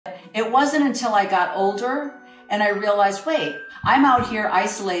It wasn't until I got older and I realized, wait, I'm out here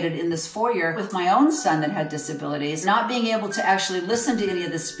isolated in this foyer with my own son that had disabilities, not being able to actually listen to any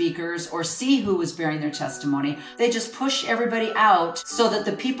of the speakers or see who was bearing their testimony. They just push everybody out so that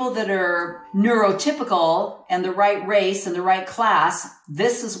the people that are neurotypical and the right race and the right class,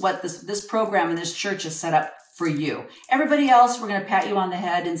 this is what this program in this church is set up for you. Everybody else, we're going to pat you on the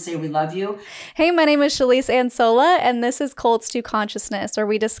head and say we love you. Hey, my name is Shalise Ansola, and this is Cults to Consciousness, where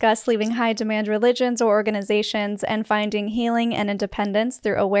we discuss leaving high-demand religions or organizations and finding healing and independence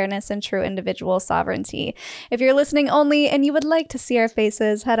through awareness and true individual sovereignty. If you're listening only and you would like to see our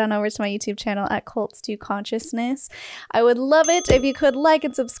faces, head on over to my YouTube channel at Cults to Consciousness. I would love it if you could like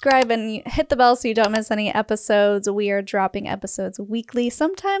and subscribe and hit the bell so you don't miss any episodes. We are dropping episodes weekly,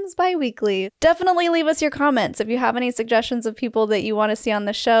 sometimes bi-weekly. Definitely leave us your comments. If you have any suggestions of people that you want to see on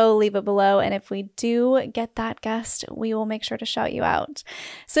the show, leave it below. And if we do get that guest, we will make sure to shout you out.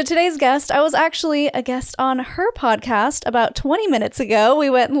 So today's guest, I was actually a guest on her podcast about 20 minutes ago. We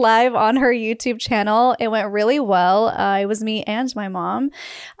went live on her YouTube channel. It went really well. It was me and my mom.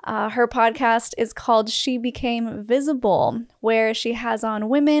 Her podcast is called She Became Visible, where she has on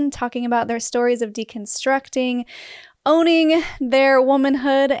women talking about their stories of deconstructing, owning their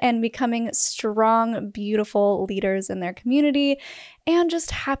womanhood, and becoming strong, beautiful leaders in their community, and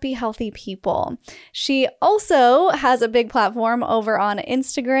just happy, healthy people. She also has a big platform over on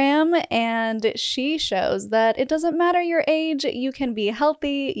Instagram, and she shows that it doesn't matter your age, you can be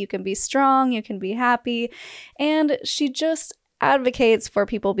healthy, you can be strong, you can be happy, and she just advocates for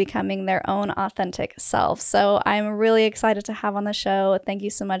people becoming their own authentic self. So I'm really excited to have on the show. Thank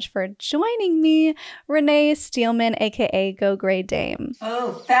you so much for joining me, René Steelman, aka Go Grey Dame.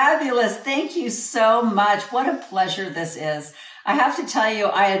 Oh, fabulous. Thank you so much. What a pleasure this is. I have to tell you,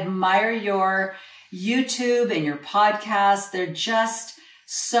 I admire your YouTube and your podcast. They're just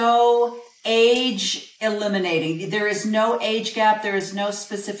so age eliminating. There is no age gap. There is no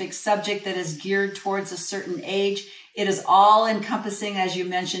specific subject that is geared towards a certain age. It is all encompassing, as you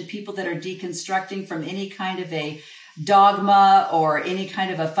mentioned, people that are deconstructing from any kind of a dogma or any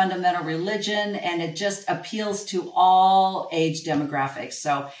kind of a fundamental religion, and it just appeals to all age demographics.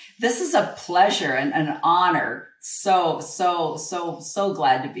 So this is a pleasure and an honor. So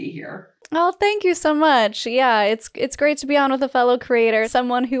glad to be here. Oh, thank you so much. Yeah, it's great to be on with a fellow creator,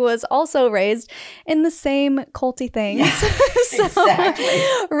 someone who was also raised in the same culty things. Yeah, exactly.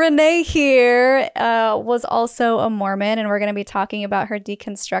 René here was also a Mormon, and we're going to be talking about her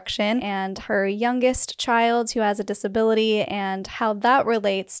deconstruction and her youngest child who has a disability and how that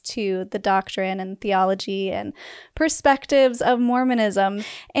relates to the doctrine and theology and perspectives of Mormonism.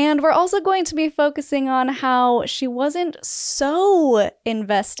 And we're also going to be focusing on how she wasn't so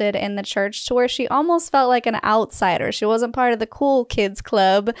invested in the church to where she almost felt like an outsider. She wasn't part of the cool kids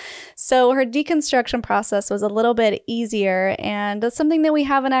club. So her deconstruction process was a little bit easier, and that's something that we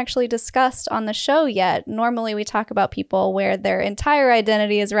haven't actually discussed on the show yet. Normally we talk about people where their entire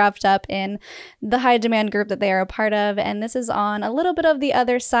identity is wrapped up in the high demand group that they are a part of, and this is on a little bit of the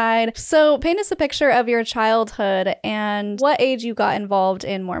other side. So paint us a picture of your childhood and what age you got involved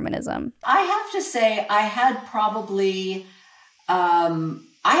in Mormonism. I have to say I had probably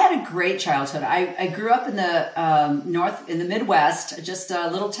I had a great childhood. I grew up in the Midwest, just a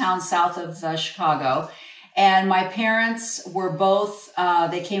little town south of Chicago. And my parents were both,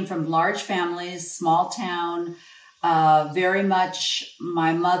 they came from large families, small town, very much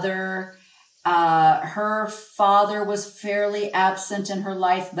my mother. Her father was fairly absent in her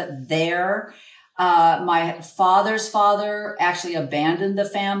life, but there. My father's father actually abandoned the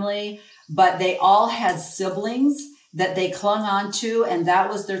family, but they all had siblings that they clung on to, and that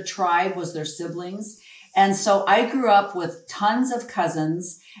was their tribe, was their siblings. And so I grew up with tons of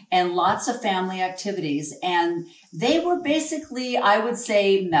cousins and lots of family activities, and they were basically, I would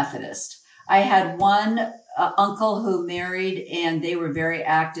say, Methodist. I had one uncle who married, and they were very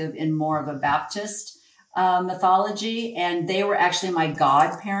active in more of a Baptist mythology, and they were actually my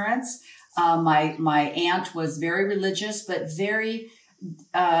godparents. My aunt was very religious, but very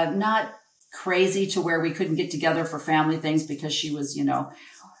not crazy to where we couldn't get together for family things because she was,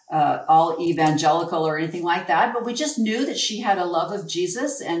 all evangelical or anything like that. But we just knew that she had a love of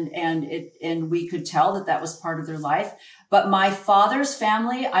Jesus, and we could tell that was part of their life. But my father's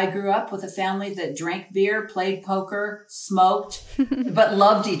family, I grew up with a family that drank beer, played poker, smoked, but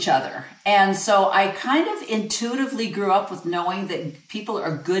loved each other. And so I kind of intuitively grew up with knowing that people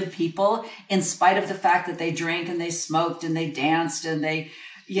are good people in spite of the fact that they drank and they smoked and they danced and they,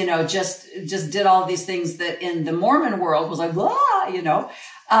 just did all these things that in the Mormon world was like, blah,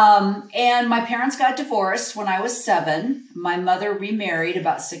 And my parents got divorced when I was 7. My mother remarried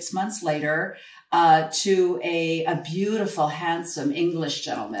about 6 months later to a beautiful, handsome English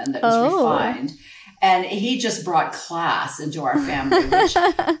gentleman that was refined. And he just brought class into our family, which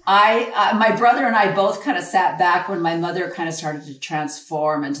my brother and I both kind of sat back when my mother kind of started to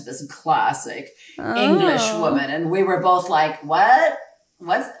transform into this classic English woman. And we were both like,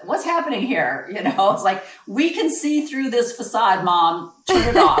 what's happening here? You know, it's like, we can see through this facade, Mom, turn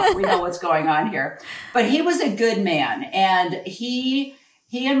it off. We know what's going on here. But he was a good man. And he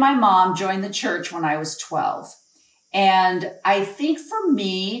and my mom joined the church when I was 12. And I think for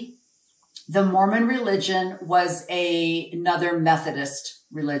me, the Mormon religion was another Methodist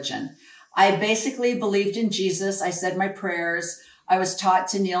religion. I basically believed in Jesus. I said my prayers. I was taught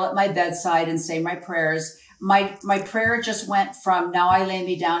to kneel at my bedside and say my prayers. My prayer just went from, now I lay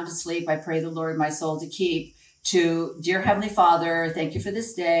me down to sleep, I pray the Lord my soul to keep, to, dear Heavenly Father, thank you for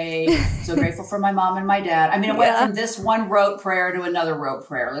this day. So grateful for my mom and my dad. I mean, it went from this one rote prayer to another rote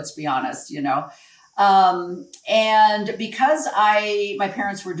prayer. Let's be honest, you know. And because my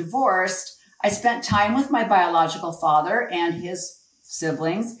parents were divorced, I spent time with my biological father and his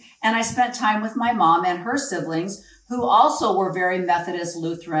siblings, and I spent time with my mom and her siblings, who also were very Methodist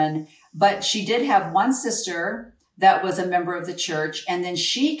Lutheran, but she did have one sister that was a member of the church, and then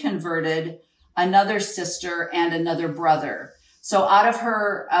she converted another sister and another brother. So out of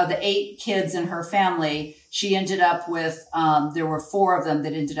her, the 8 kids in her family, she ended up with, there were 4 of them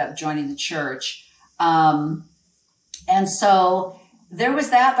that ended up joining the church. And so there was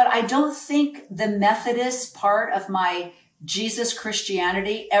that, but I don't think the Methodist part of my Jesus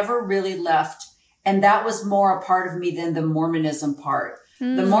Christianity ever really left. And that was more a part of me than the Mormonism part.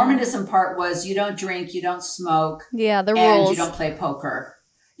 The Mormonism part was, you don't drink, you don't smoke. Yeah, the rules. And you don't play poker.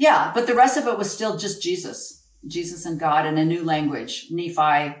 Yeah, but the rest of it was still just Jesus and God, and a new language,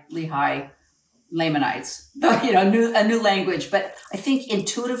 Nephi, Lehi, Lamanites, you know, a new language. But I think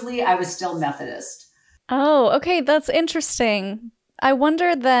intuitively I was still Methodist. Oh, okay. That's interesting. I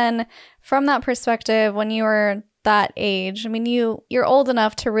wonder then, from that perspective, when you were that age, I mean, you're old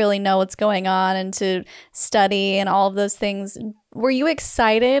enough to really know what's going on and to study and all of those things. Were you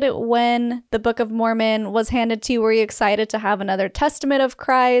excited when the Book of Mormon was handed to you? Were you excited to have another testament of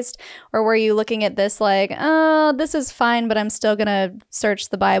Christ? Or were you looking at this like, oh, this is fine, but I'm still going to search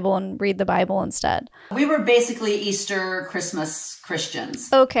the Bible and read the Bible instead? We were basically Easter, Christmas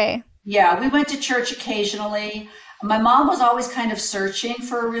Christians. Okay. Yeah, we went to church occasionally. My mom was always kind of searching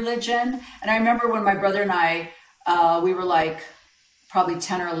for a religion. And I remember when my brother and I, we were like probably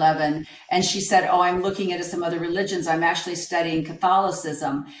 10 or 11. And she said, oh, I'm looking into some other religions. I'm actually studying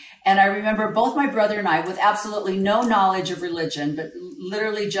Catholicism. And I remember both my brother and I, with absolutely no knowledge of religion, but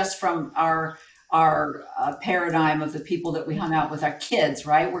literally just from our paradigm of the people that we hung out with, our kids,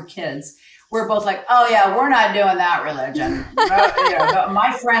 right? We're kids. We're both like, oh yeah, we're not doing that religion. You know,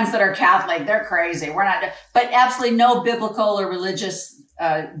 my friends that are Catholic, they're crazy. We're not, but absolutely no biblical or religious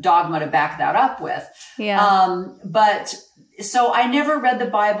dogma to back that up with. Yeah. But so I never read the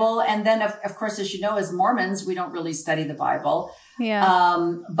Bible. And then of course, as you know, as Mormons, we don't really study the Bible. Yeah.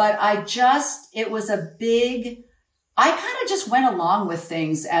 But it was a big, I kind of just went along with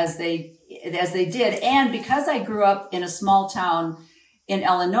things as they did. And because I grew up in a small town in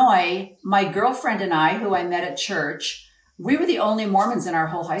Illinois, my girlfriend and I, who I met at church, we were the only Mormons in our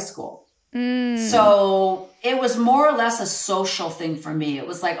whole high school. So it was more or less a social thing for me. It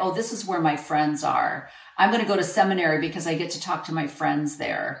was like, oh, this is where my friends are. I'm going to go to seminary because I get to talk to my friends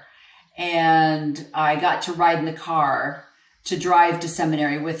there. And I got to ride in the car to drive to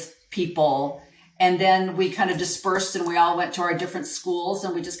seminary with people. And then we kind of dispersed and we all went to our different schools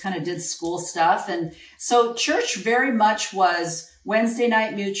and we just kind of did school stuff. And so church very much was Wednesday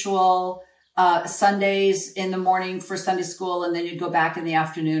night mutual, Sundays in the morning for Sunday school, and then you'd go back in the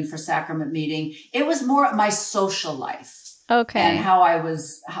afternoon for sacrament meeting. It was more my social life. Okay.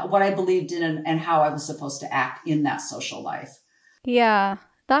 And what I believed in and how I was supposed to act in that social life. Yeah,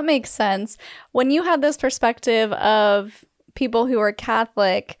 that makes sense. When you had this perspective of people who are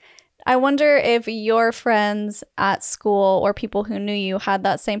Catholic, I wonder if your friends at school or people who knew you had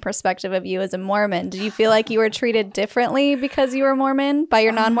that same perspective of you as a Mormon. Did you feel like you were treated differently because you were Mormon by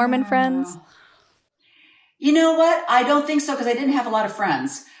your non-Mormon friends? You know what? I don't think so, because I didn't have a lot of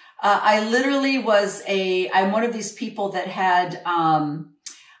friends. I literally I'm one of these people that had,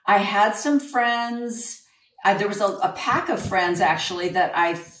 I had some friends. There was a pack of friends actually that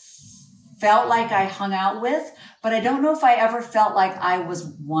I felt like I hung out with, but I don't know if I ever felt like I was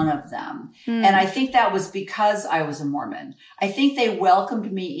one of them. And I think that was because I was a Mormon. I think they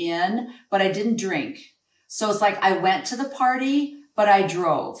welcomed me in, but I didn't drink. So it's like I went to the party, but I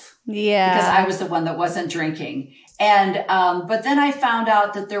drove. Yeah. Because I was the one that wasn't drinking. And, but then I found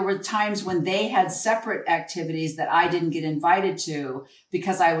out that there were times when they had separate activities that I didn't get invited to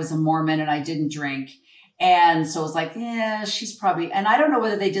because I was a Mormon and I didn't drink. And so it was like, yeah, she's probably, and I don't know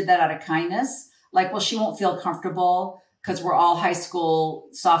whether they did that out of kindness. Like, well, she won't feel comfortable because we're all high school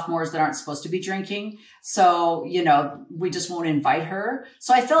sophomores that aren't supposed to be drinking. So, you know, we just won't invite her.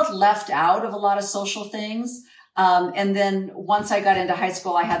 So I felt left out of a lot of social things. And then once I got into high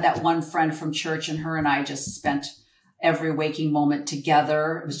school, I had that one friend from church, and her and I just spent every waking moment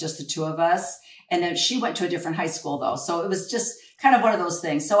together. It was just the two of us. And then she went to a different high school though. So it was just kind of one of those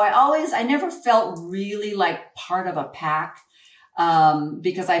things. So I never felt really like part of a pack,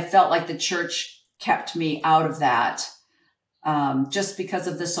 because I felt like the church kept me out of that, just because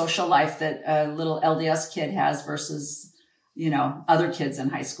of the social life that a little LDS kid has versus, you know, other kids in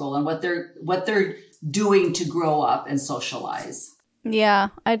high school and what they're doing to grow up and socialize. Yeah,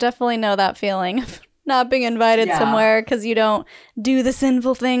 I definitely know that feeling. Not being invited somewhere because you don't do the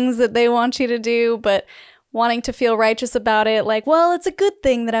sinful things that they want you to do, but wanting to feel righteous about it. Like, well, it's a good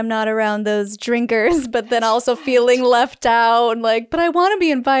thing that I'm not around those drinkers, but then also feeling left out and like, but I want to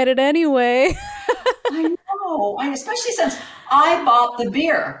be invited anyway. I know. Especially since I bought the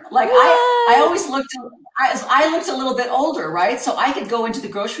beer. Like I always looked a little bit older, right? So I could go into the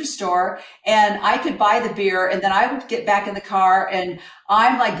grocery store and I could buy the beer, and then I would get back in the car and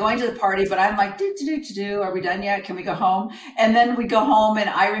I'm like going to the party, but I'm like, are we done yet? Can we go home? And then we go home, and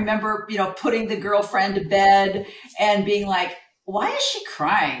I remember, you know, putting the girlfriend to bed and being like, why is she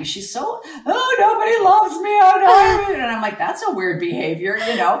crying? She's so, oh, nobody loves me. Oh, no. And I'm like, that's a weird behavior,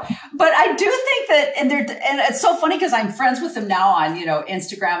 you know, but I do think that, and it's so funny because I'm friends with them now on, you know,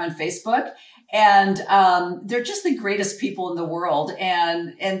 Instagram and Facebook. And, they're just the greatest people in the world.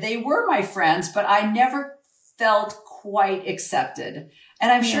 And they were my friends, but I never felt quite accepted.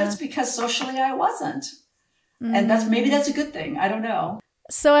 And I'm sure it's because socially I wasn't. And maybe that's a good thing. I don't know.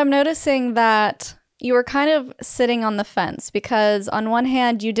 So I'm noticing that you were kind of sitting on the fence because on one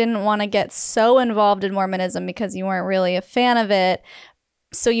hand, you didn't want to get so involved in Mormonism because you weren't really a fan of it.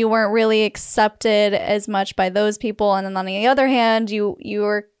 So you weren't really accepted as much by those people. And then on the other hand, you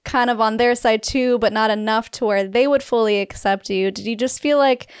were kind of on their side too, but not enough to where they would fully accept you. Did you just feel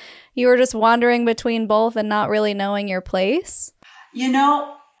like you were just wandering between both and not really knowing your place? You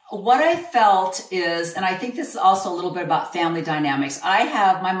know, what I felt is, and I think this is also a little bit about family dynamics.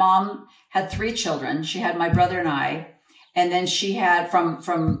 My mom had 3 children. She had my brother and I, and then she had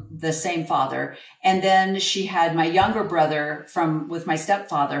from the same father. And then she had my younger brother with my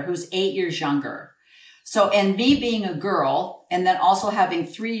stepfather, who's 8 years younger. So, and me being a girl, and then also having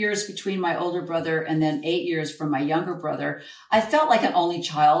 3 years between my older brother and then 8 years from my younger brother, I felt like an only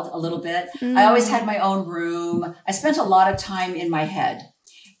child a little bit. I always had my own room. I spent a lot of time in my head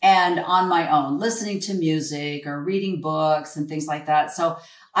and on my own, listening to music or reading books and things like that. So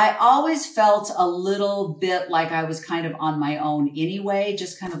I always felt a little bit like I was kind of on my own anyway,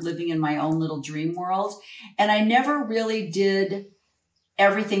 just kind of living in my own little dream world. And I never really did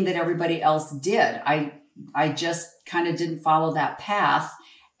everything that everybody else did. I just kind of didn't follow that path.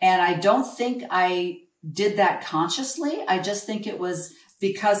 And I don't think I did that consciously. I just think it was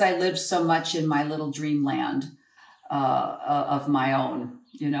because I lived so much in my little dreamland of my own,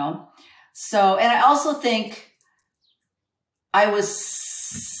 you know? So, and I also think I was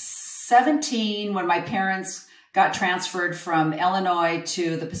 17 when my parents got transferred from Illinois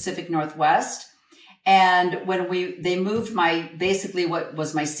to the Pacific Northwest. And when they moved basically what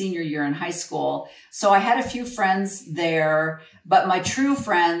was my senior year in high school. So I had a few friends there, but my true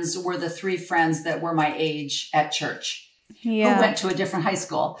friends were the 3 friends that were my age at church, who went to a different high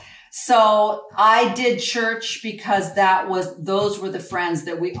school. So I did church because those were the friends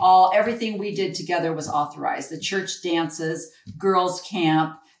that everything we did together was authorized. The church dances, girls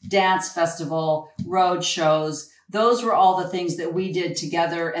camp, dance festival, road shows. Those were all the things that we did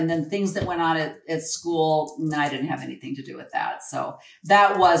together. And then things that went on at school, I didn't have anything to do with that. So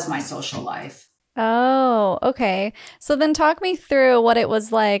that was my social life. Oh, okay. So then talk me through what it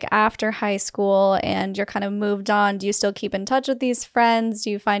was like after high school and you're kind of moved on. Do you still keep in touch with these friends?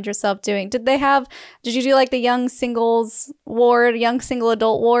 Do you find yourself did you do like the young singles ward, young single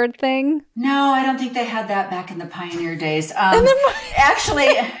adult ward thing? No, I don't think they had that back in the pioneer days. Actually,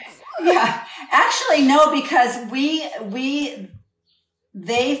 no, because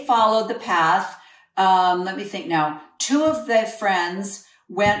they followed the path. Let me think now. 2 of the friends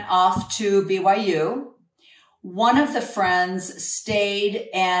went off to BYU. One of the friends stayed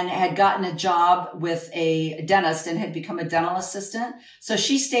and had gotten a job with a dentist and had become a dental assistant. So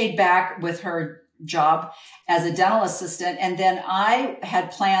she stayed back with her job as a dental assistant. And then I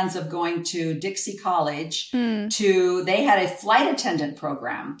had plans of going to Dixie College they had a flight attendant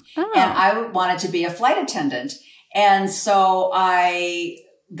program and I wanted to be a flight attendant. And so I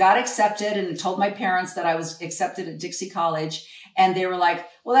got accepted and told my parents that I was accepted at Dixie College. And they were like,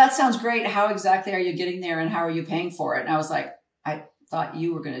 well, that sounds great. How exactly are you getting there and how are you paying for it? And I was like, I thought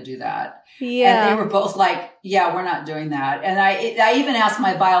you were going to do that. Yeah. And they were both like, yeah, we're not doing that. And I even asked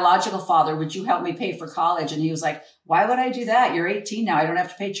my biological father, would you help me pay for college? And he was like, why would I do that? You're 18 now. I don't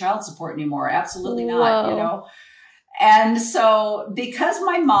have to pay child support anymore. Absolutely not, you know? And so because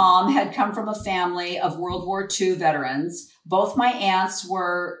my mom had come from a family of World War II veterans, both my aunts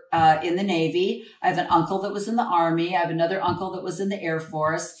were in the Navy. I have an uncle that was in the Army. I have another uncle that was in the Air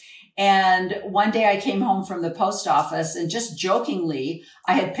Force. And one day I came home from the post office and just jokingly,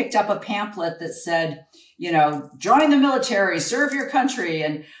 I had picked up a pamphlet that said, you know, join the military, serve your country.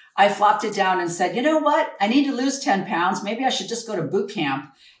 And I flopped it down and said, you know what? I need to lose 10 pounds. Maybe I should just go to boot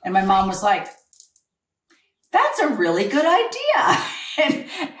camp. And my mom was like, that's a really good idea. And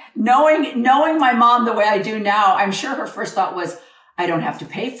knowing my mom the way I do now, I'm sure her first thought was, I don't have to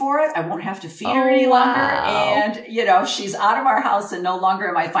pay for it. I won't have to feed her any longer. And, you know, she's out of our house and no longer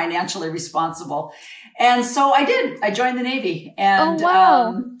am I financially responsible. And so I did. I joined the Navy and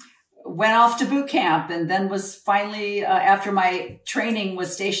went off to boot camp and then was finally, after my training,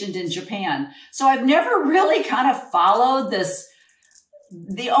 was stationed in Japan. So I've never really kind of followed this.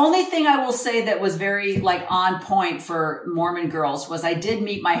 The only thing I will say that was very like on point for Mormon girls was I did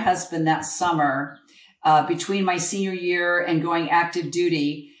meet my husband that summer. Between my senior year and going active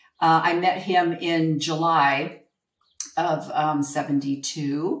duty, I met him in July of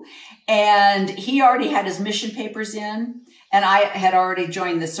 72, and he already had his mission papers in, and I had already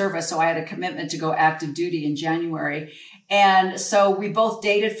joined the service, so I had a commitment to go active duty in January. And so we both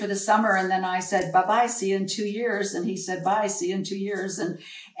dated for the summer, and then I said, bye-bye, see you in 2 years. And he said, bye, see you in 2 years.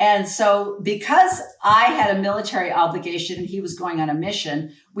 And so because I had a military obligation and he was going on a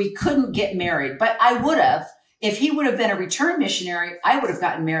mission, we couldn't get married. But I would have, if he would have been a return missionary, I would have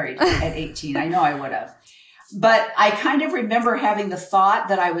gotten married at 18. I know I would have. But I kind of remember having the thought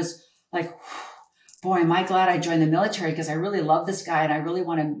that I was like, boy, am I glad I joined the military because I really love this guy and I really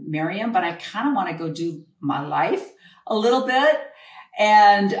want to marry him, but I kind of want to go do my life a little bit.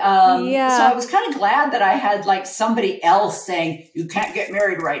 And so I was kind of glad that I had like somebody else saying, you can't get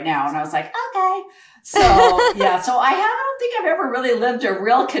married right now. And I was like, okay. So yeah, so I don't think I've ever really lived a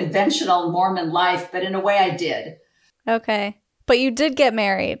real conventional Mormon life, but in a way I did. Okay. But you did get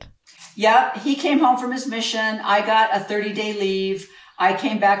married. Yeah. He came home from his mission. I got a 30-day leave. I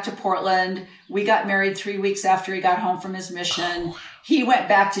came back to Portland. We got married 3 weeks after he got home from his mission. He went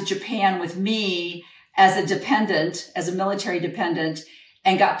back to Japan with me as a dependent, as a military dependent,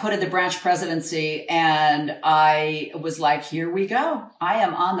 and got put in the branch presidency. And I was like, here we go. I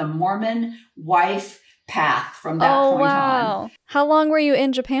am on the Mormon wife path from that point on. How long were you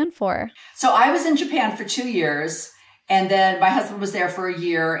in Japan for? So I was in Japan for 2 years. And then my husband was there for a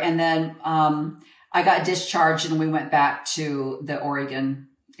year. And then I got discharged and we went back to the Oregon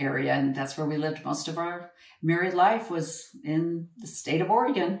area. And that's where we lived most of our married life, was in the state of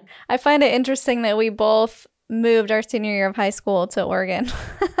Oregon. I find it interesting that we both moved our senior year of high school to Oregon.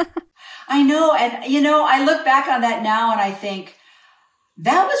 I know. And, you know, I look back on that now and I think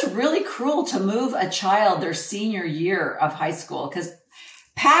that was really cruel to move a child their senior year of high school, because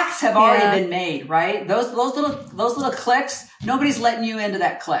pacts have already been made, right? Those little cliques, nobody's letting you into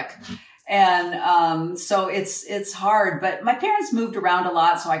that clique. And so it's hard, but my parents moved around a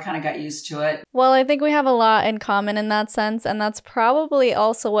lot, so I kind of got used to it. Well, I think we have a lot in common in that sense, and that's probably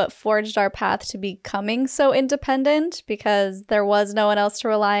also what forged our path to becoming so independent, because there was no one else to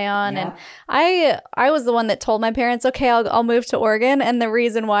rely on. Yeah. And I was the one that told my parents, okay, I'll move to Oregon, and the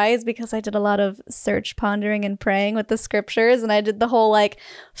reason why is because I did a lot of search, pondering, and praying with the scriptures, and I did the whole like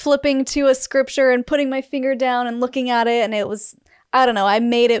flipping to a scripture and putting my finger down and looking at it, and it was, I don't know, I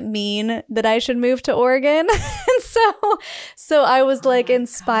made it mean that I should move to Oregon. And so I was like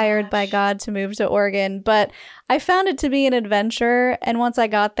inspired by God to move to Oregon, but I found it to be an adventure. And once I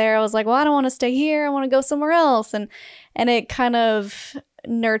got there, I was like, well, I don't want to stay here. I want to go somewhere else. And it kind of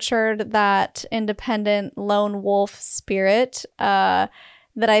nurtured that independent lone wolf spirit that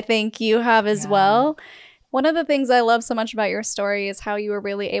I think you have as well. One of the things I love so much about your story is how you were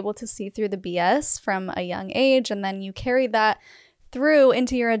really able to see through the BS from a young age, and then you carried that through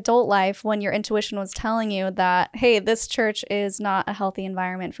into your adult life when your intuition was telling you that, hey, this church is not a healthy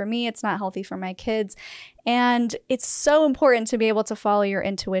environment for me. It's not healthy for my kids. And it's so important to be able to follow your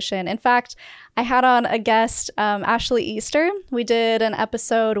intuition. In fact, I had on a guest, Ashley Easter. We did an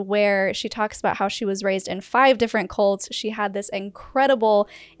episode where she talks about how she was raised in 5 different cults. She had this incredible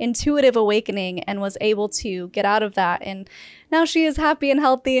intuitive awakening and was able to get out of that. And now she is happy and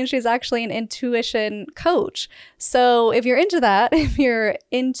healthy, and she's actually an intuition coach. So if you're into that, if you're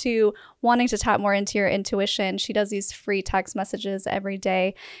into wanting to tap more into your intuition, she does these free text messages every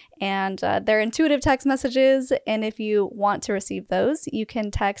day. And they're intuitive text messages. And if you want to receive those, you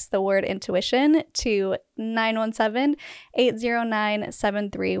can text the word intuition to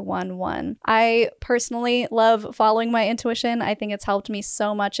 917-809-7311. I personally love following my intuition. I think it's helped me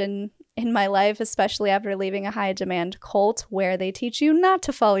so much in my life, especially after leaving a high demand cult where they teach you not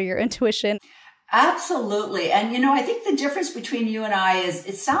to follow your intuition. Absolutely. And, I think the difference between you and I is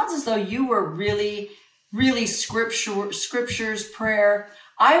it sounds as though you were really, really scriptures, prayer.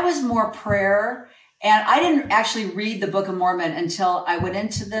 I was more prayer. And I didn't actually read the Book of Mormon until I went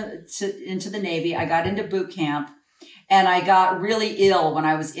into the Navy. I got into boot camp, and I got really ill when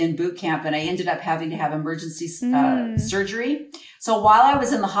I was in boot camp, and I ended up having to have emergency surgery. So while I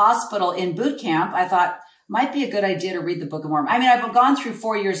was in the hospital in boot camp, I thought, might be a good idea to read the Book of Mormon. I mean, I've gone through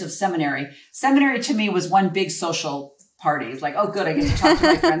 4 years of seminary. Seminary to me was one big social party. It's like, oh, good, I get to talk to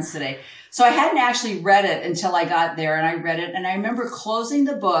my friends today. So I hadn't actually read it until I got there, and I read it. And I remember closing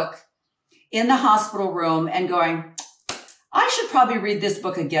the book in the hospital room and going, I should probably read this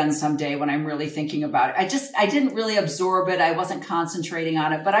book again someday when I'm really thinking about it. I didn't really absorb it. I wasn't concentrating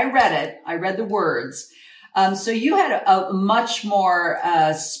on it, but I read it. I read the words. So you had a much more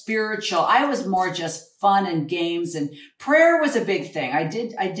spiritual. I was more just fun and games, and prayer was a big thing. I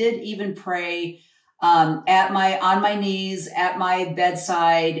did even pray on my knees at my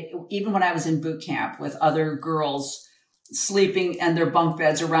bedside, even when I was in boot camp with other girls sleeping in their bunk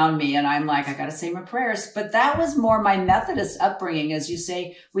beds around me. And I'm like, I got to say my prayers. But that was more my Methodist upbringing. As you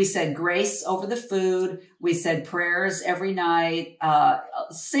say, we said grace over the food. We said prayers every night,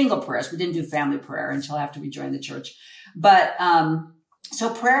 single prayers. We didn't do family prayer until after we joined the church. But,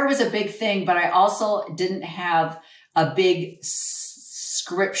 so prayer was a big thing, but I also didn't have a big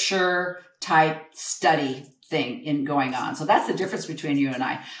scripture type study thing in going on. So that's the difference between you and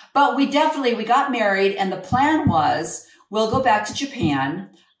I. But we got married, and the plan was, we'll go back to Japan.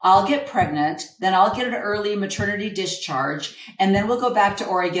 I'll get pregnant. Then I'll get an early maternity discharge. And then we'll go back to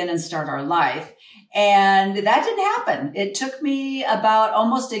Oregon and start our life. And that didn't happen. It took me about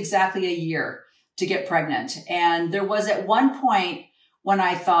almost exactly a year to get pregnant. And there was at one point when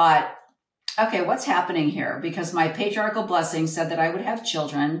I thought, okay, what's happening here? Because my patriarchal blessing said that I would have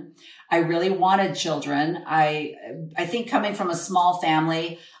children. I really wanted children. I think coming from a small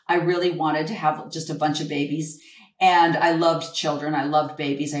family, I really wanted to have just a bunch of babies. And I loved children. I loved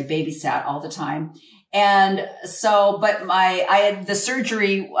babies. I babysat all the time. And so, but I had the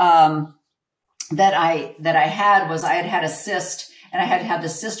surgery, that I had was I had a cyst, and I had to have the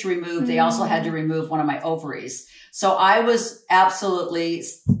cyst removed. They also had to remove one of my ovaries. So I was absolutely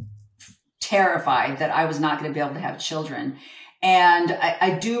terrified that I was not going to be able to have children. And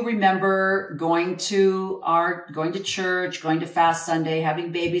I do remember going to church, going to Fast Sunday,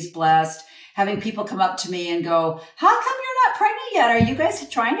 having babies blessed, having people come up to me and go, how come you're not pregnant yet? Are you guys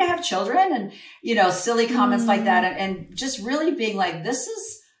trying to have children? And, silly comments like that. And just really being like,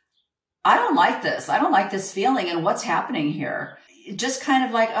 I don't like this. I don't like this feeling. And what's happening here? Just kind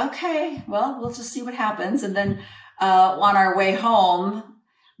of like, okay, well, we'll just see what happens. And then on our way home,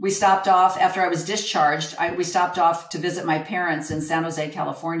 we stopped off after I was discharged. We stopped off to visit my parents in San Jose,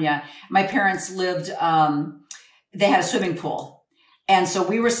 California. My parents lived, they had a swimming pool. And so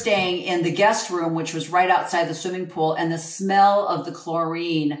we were staying in the guest room, which was right outside the swimming pool. And the smell of the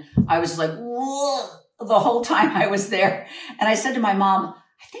chlorine, I was like, whoa, the whole time I was there. And I said to my mom,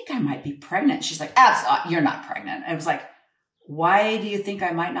 I think I might be pregnant. She's like, absolutely, you're not pregnant. And I was like, why do you think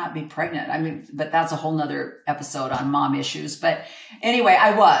I might not be pregnant? I mean, but that's a whole nother episode on mom issues. But anyway,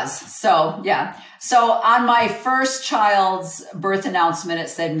 I was. So yeah. So on my first child's birth announcement, it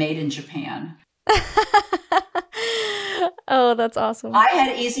said made in Japan. Oh, that's awesome. I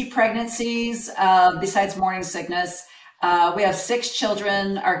had easy pregnancies, besides morning sickness. We have 6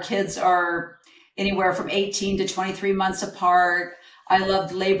 children. Our kids are anywhere from 18 to 23 months apart. I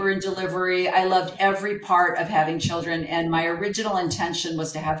loved labor and delivery. I loved every part of having children. And my original intention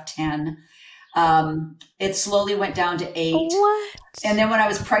was to have 10. It slowly went down to 8. What? And then when I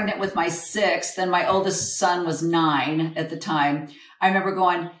was pregnant with my 6th, then my oldest son was 9 at the time. I remember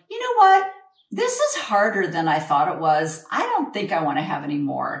going, you know what? This is harder than I thought it was. I don't think I want to have any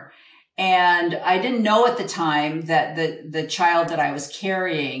more. And I didn't know at the time that the child that I was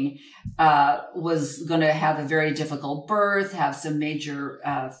carrying was going to have a very difficult birth, have some major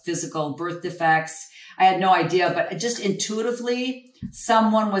physical birth defects. I had no idea, but just intuitively,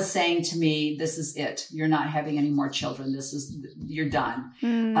 someone was saying to me, this is it. You're not having any more children. You're done.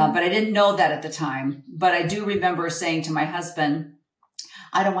 But I didn't know that at the time. But I do remember saying to my husband,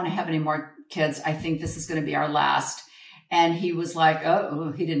 I don't want to have any more kids. I think this is going to be our last. And he was like,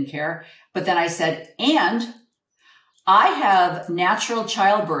 oh, he didn't care. But then I said, and I have natural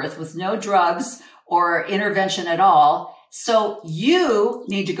childbirth with no drugs or intervention at all. So you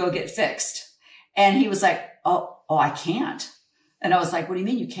need to go get fixed. And he was like, oh, I can't. And I was like, what do you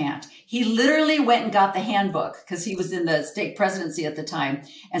mean you can't? He literally went and got the handbook because he was in the state presidency at the time.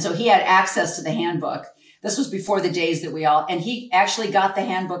 And so he had access to the handbook. This was before the days that and he actually got the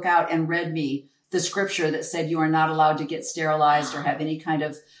handbook out and read me the scripture that said you are not allowed to get sterilized or have any kind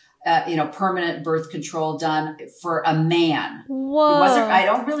of, permanent birth control done for a man. Whoa. I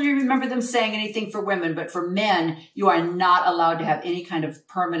don't really remember them saying anything for women, but for men, you are not allowed to have any kind of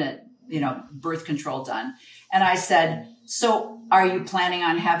permanent, birth control done. And I said, so are you planning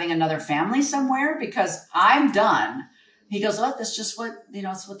on having another family somewhere? Because I'm done. He goes, oh, that's just what,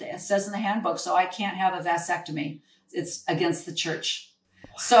 it's what it says in the handbook. So I can't have a vasectomy. It's against the church.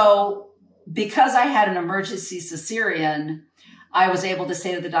 So because I had an emergency cesarean, I was able to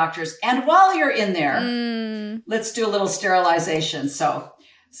say to the doctors, and while you're in there, let's do a little sterilization. So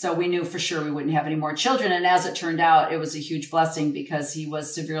we knew for sure we wouldn't have any more children. And as it turned out, it was a huge blessing because he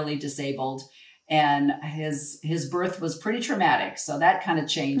was severely disabled and his birth was pretty traumatic. So that kind of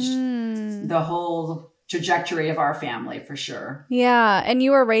changed the whole trajectory of our family for sure. Yeah. And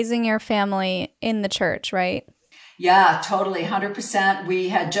you were raising your family in the church, right? Yeah, totally. 100%. We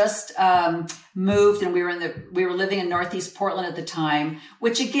had just moved and we were living in Northeast Portland at the time,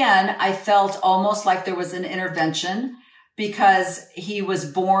 which again, I felt almost like there was an intervention because he was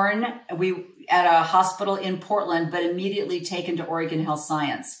born at a hospital in Portland, but immediately taken to Oregon Health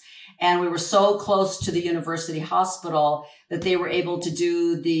Science. And we were so close to the university hospital that they were able to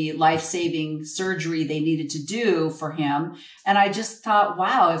do the life-saving surgery they needed to do for him. And I just thought,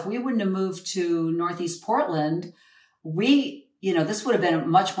 wow, if we wouldn't have moved to Northeast Portland, this would have been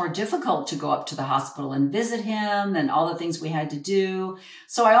much more difficult to go up to the hospital and visit him and all the things we had to do.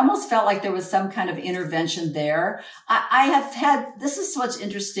 So I almost felt like there was some kind of intervention there. This is what's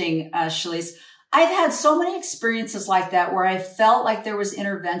interesting, Shalise. I've had so many experiences like that where I felt like there was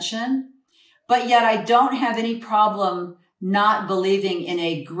intervention, but yet I don't have any problem not believing in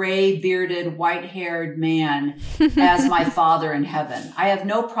a gray bearded, white haired man as my father in heaven. I have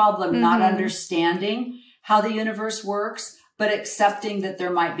no problem not understanding how the universe works, but accepting that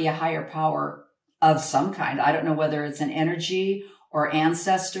there might be a higher power of some kind. I don't know whether it's an energy or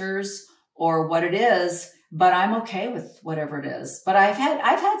ancestors or what it is, but I'm okay with whatever it is. But I've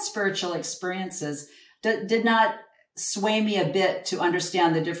had spiritual experiences that did not sway me a bit to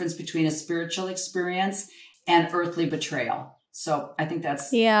understand the difference between a spiritual experience and earthly betrayal. So I think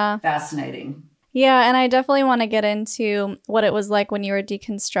that's fascinating. Yeah, and I definitely want to get into what it was like when you were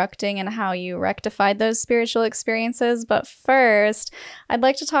deconstructing and how you rectified those spiritual experiences. But first, I'd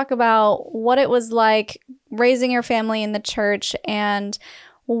like to talk about what it was like raising your family in the church and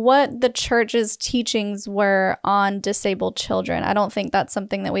what the church's teachings were on disabled children. I don't think that's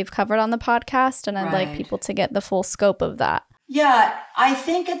something that we've covered on the podcast, and I'd like people to get the full scope of that. Yeah, I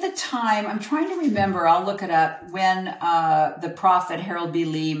think at the time, I'm trying to remember, I'll look it up, when the prophet Harold B.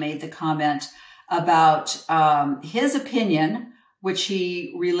 Lee made the comment about his opinion, which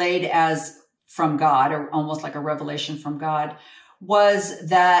he relayed as from God, or almost like a revelation from God, was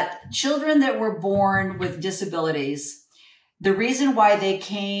that children that were born with disabilities, the reason why they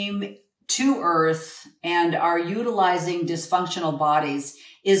came to earth and are utilizing dysfunctional bodies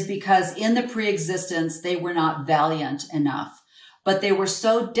is because in the pre-existence, they were not valiant enough. But they were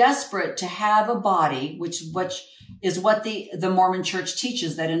so desperate to have a body, which is what the Mormon church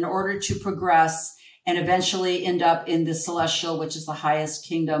teaches, that in order to progress and eventually end up in the celestial, which is the highest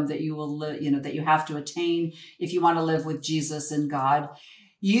kingdom that you will live, that you have to attain if you want to live with Jesus and God,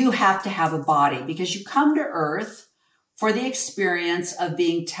 you have to have a body because you come to earth for the experience of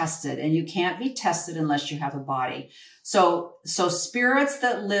being tested, and you can't be tested unless you have a body. So spirits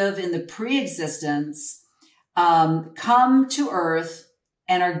that live in the pre-existence come to earth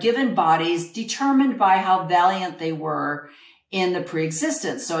and are given bodies determined by how valiant they were in the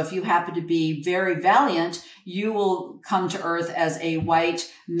pre-existence. So if you happen to be very valiant, you will come to earth as a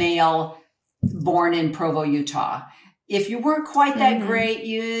white male born in Provo, Utah. if you weren't quite that great,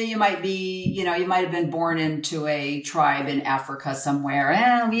 you might be, you know, you might have been born into a tribe in Africa somewhere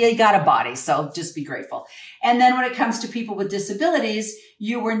and you got a body. So just be grateful. And then when it comes to people with disabilities,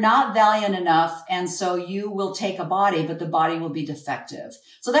 you were not valiant enough. And so you will take a body, but the body will be defective.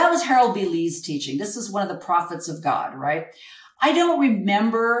 So that was Harold B. Lee's teaching. This is one of the prophets of God, right? I don't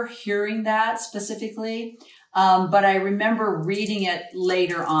remember hearing that specifically. But I remember reading it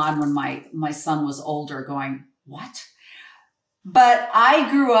later on when my son was older going, what? But I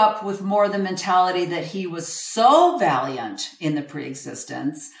grew up with more the mentality that he was so valiant in the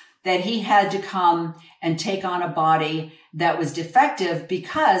pre-existence that he had to come and take on a body that was defective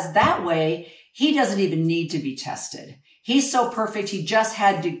because that way he doesn't even need to be tested. He's so perfect. He just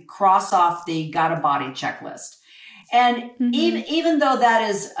had to cross off the got a body checklist. And even though that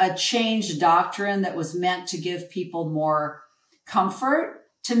is a changed doctrine that was meant to give people more comfort,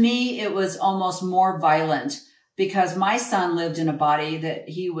 to me, it was almost more violent because my son lived in a body that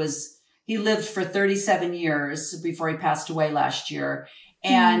he lived for 37 years before he passed away last year.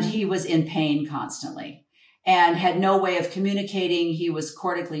 And he was in pain constantly and had no way of communicating. He was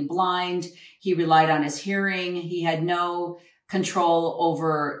cortically blind. He relied on his hearing. He had no control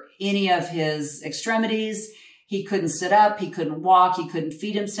over any of his extremities. He couldn't sit up. He couldn't walk. He couldn't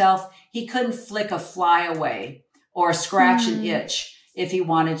feed himself. He couldn't flick a fly away or scratch an itch if he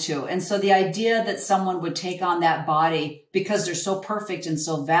wanted to. And so the idea that someone would take on that body because they're so perfect and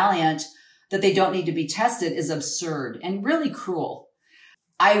so valiant that they don't need to be tested is absurd and really cruel.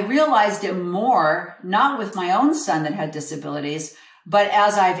 I realized it more, not with my own son that had disabilities, but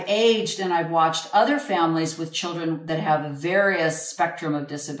as I've aged and I've watched other families with children that have a various spectrum of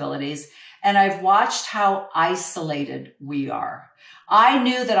disabilities, and I've watched how isolated we are. I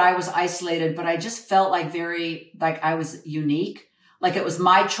knew that I was isolated, but I just felt like I was unique. Like it was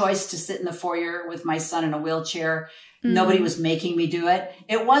my choice to sit in the foyer with my son in a wheelchair. Nobody was making me do it.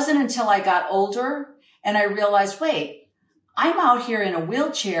 It wasn't until I got older and I realized, wait, I'm out here in a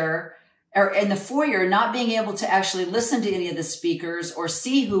wheelchair or in the foyer, not being able to actually listen to any of the speakers or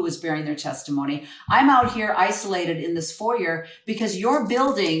see who was bearing their testimony. I'm out here isolated in this foyer because your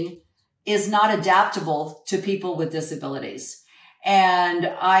building is not adaptable to people with disabilities. And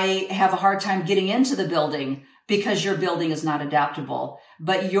I have a hard time getting into the building because your building is not adaptable.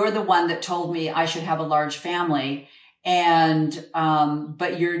 But you're the one that told me I should have a large family. And,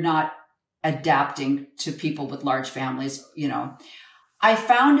 but you're not adapting to people with large families, you know. I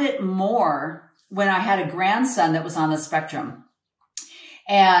found it more when I had a grandson that was on the spectrum.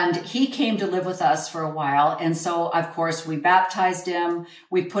 And he came to live with us for a while. And so, of course, we baptized him.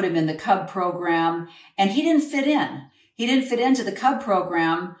 We put him in the Cub program. And he didn't fit in. He didn't fit into the Cub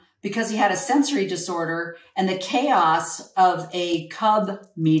program because he had a sensory disorder. And the chaos of a Cub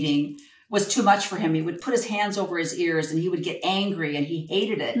meeting was too much for him. He would put his hands over his ears and he would get angry and he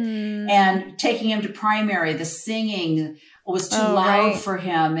hated it. And taking him to primary, the singing was too loud for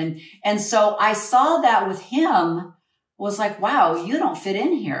him. And so I saw that with him was like, wow, you don't fit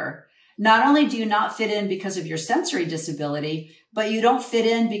in here. Not only do you not fit in because of your sensory disability, but you don't fit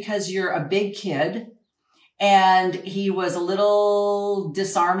in because you're a big kid. And he was a little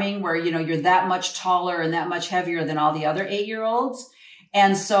disarming where, you know, you're that much taller and that much heavier than all the other 8-year-olds.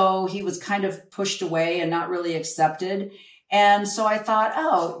 And so he was kind of pushed away and not really accepted. And so I thought,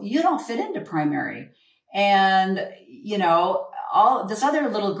 oh, you don't fit into primary. And, you know, this other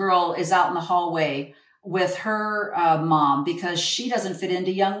little girl is out in the hallway with her mom because she doesn't fit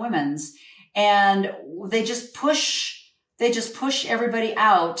into Young Women's. And they just push everybody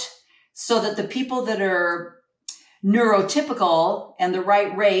out so that the people that are neurotypical and the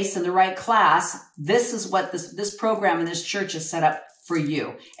right race and the right class, this is what this program in this church is set up for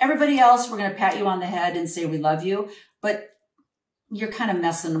you. Everybody else, we're going to pat you on the head and say, we love you, but you're kind of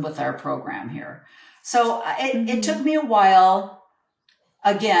messing with our program here. So it took me a while,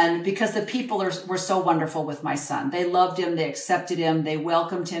 again, because the people were so wonderful with my son. They loved him. They accepted him. They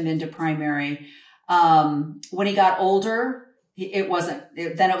welcomed him into primary. When he got older, then it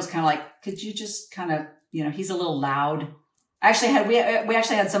was kind of like, could you just kind of, you know, he's a little loud. We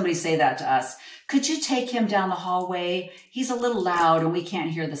actually had somebody say that to us. Could you take him down the hallway? He's a little loud and we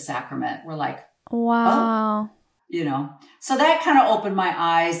can't hear the sacrament. We're like, wow. Oh. You know, so that kind of opened my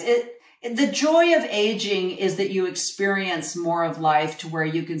eyes. The joy of aging is that you experience more of life to where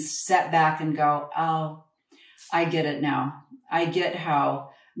you can step back and go, oh, I get it now. I get how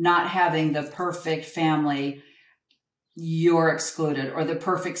not having the perfect family, you're excluded, or the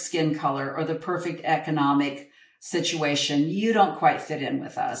perfect skin color, or the perfect economic situation. You don't quite fit in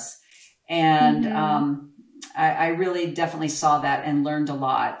with us. And I really definitely saw that and learned a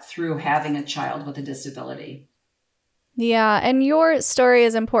lot through having a child with a disability. Yeah, and your story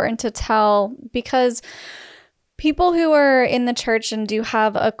is important to tell because people who are in the church and do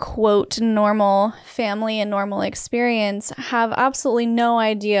have a quote normal family and normal experience have absolutely no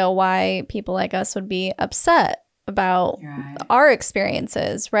idea why people like us would be upset about our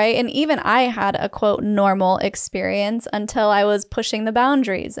experiences, right? And even I had a quote normal experience until I was pushing the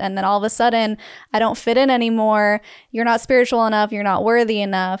boundaries. And then all of a sudden, I don't fit in anymore. You're not spiritual enough. You're not worthy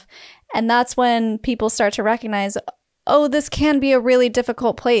enough. And that's when people start to recognize, oh, this can be a really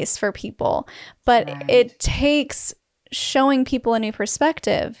difficult place for people. But it takes showing people a new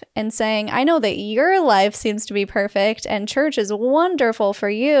perspective and saying, I know that your life seems to be perfect and church is wonderful for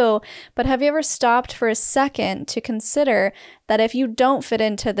you, but have you ever stopped for a second to consider that if you don't fit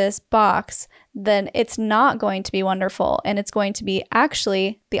into this box, then it's not going to be wonderful and it's going to be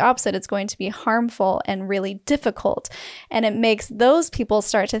actually the opposite. It's going to be harmful and really difficult. And it makes those people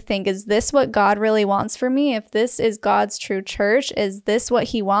start to think, is this what God really wants for me? If this is God's true church, is this what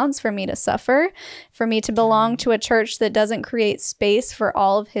he wants for me to suffer? For me to belong to a church that doesn't create space for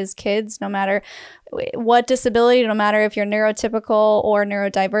all of his kids, no matter what disability, no matter if you're neurotypical or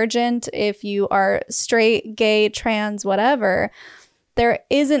neurodivergent, if you are straight, gay, trans, whatever, there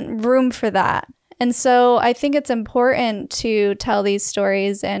isn't room for that. And so I think it's important to tell these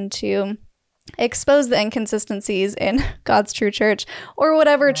stories and to expose the inconsistencies in God's true church or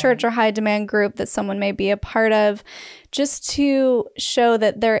whatever church or high demand group that someone may be a part of, just to show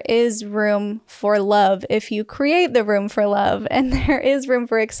that there is room for love if you create the room for love, and there is room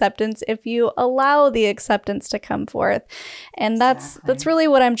for acceptance if you allow the acceptance to come forth. And that's really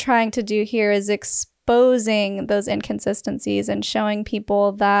what I'm trying to do here, is exposing those inconsistencies and showing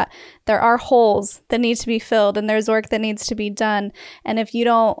people that there are holes that need to be filled and there's work that needs to be done. And if you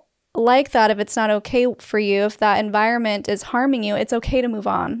don't like that, if it's not okay for you, if that environment is harming you, it's okay to move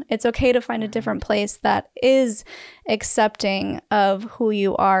on. It's okay to find a different place that is accepting of who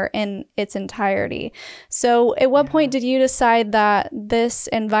you are in its entirety. So at what point did you decide that this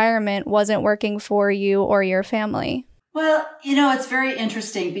environment wasn't working for you or your family? Well, it's very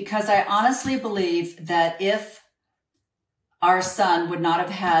interesting because I honestly believe that if our son would not have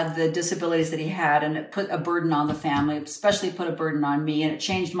had the disabilities that he had, and it put a burden on the family, especially put a burden on me, and it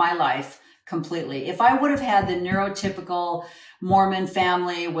changed my life completely. If I would have had the neurotypical Mormon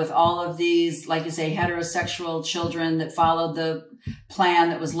family with all of these, like you say, heterosexual children that followed the plan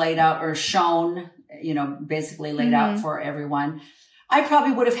that was laid out or shown, basically laid out for everyone, I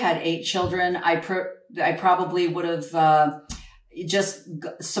probably would have had 8 children. I probably would have just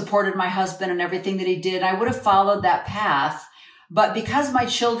supported my husband and everything that he did. I would have followed that path. But because my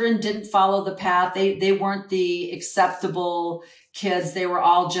children didn't follow the path, they weren't the acceptable kids. They were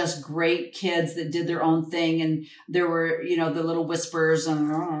all just great kids that did their own thing. And there were, the little whispers and,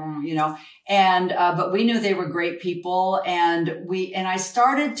 but we knew they were great people. And I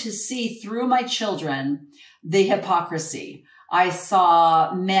started to see through my children the hypocrisy. I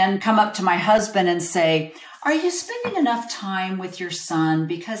saw men come up to my husband and say, are you spending enough time with your son?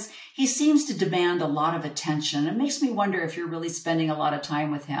 Because he seems to demand a lot of attention. It makes me wonder if you're really spending a lot of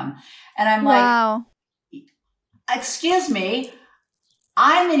time with him. And I'm like, excuse me,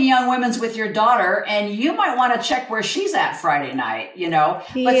 I'm in Young Women's with your daughter, and you might want to check where she's at Friday night, But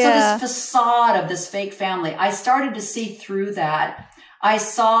so this facade of this fake family, I started to see through that. I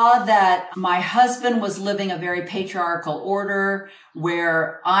saw that my husband was living a very patriarchal order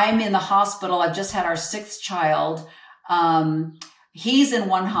where I'm in the hospital. I've just had our 6th child. He's in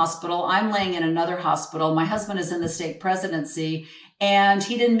one hospital. I'm laying in another hospital. My husband is in the stake presidency, and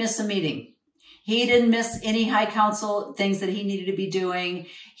he didn't miss a meeting. He didn't miss any high council things that he needed to be doing.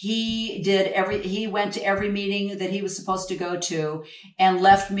 He went to every meeting that he was supposed to go to and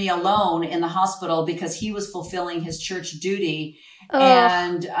left me alone in the hospital because he was fulfilling his church duty.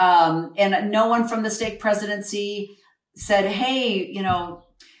 And no one from the stake presidency said, hey,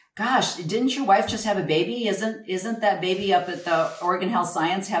 gosh, didn't your wife just have a baby? Isn't that baby up at the Oregon Health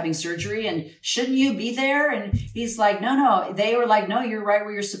Science having surgery? And shouldn't you be there? And he's like, no. They were like, no, you're right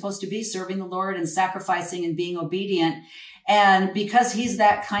where you're supposed to be, serving the Lord and sacrificing and being obedient. And because he's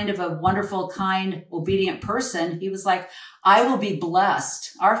that kind of a wonderful, kind, obedient person, he was like, I will be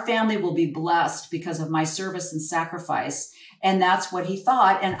blessed. Our family will be blessed because of my service and sacrifice. And that's what he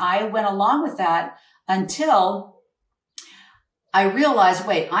thought. And I went along with that until I realized,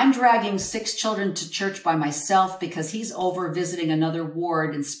 wait, I'm dragging 6 children to church by myself because he's over visiting another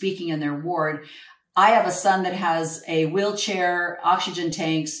ward and speaking in their ward. I have a son that has a wheelchair, oxygen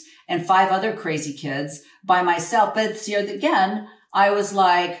tanks, and 5 other crazy kids by myself. But again, I was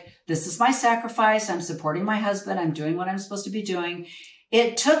like, this is my sacrifice. I'm supporting my husband. I'm doing what I'm supposed to be doing.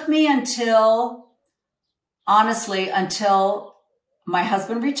 It took me until honestly, until my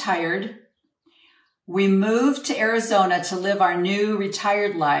husband retired. We moved to Arizona to live our new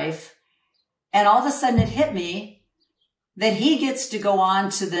retired life. And all of a sudden it hit me that he gets to go on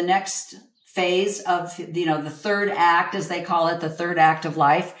to the next phase of, you know, the third act, as they call it, the third act of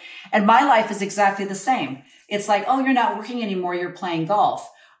life. And my life is exactly the same. It's like, oh, you're not working anymore. You're playing golf.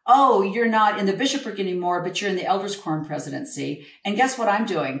 Oh, you're not in the bishopric anymore, but you're in the elders quorum presidency. And guess what I'm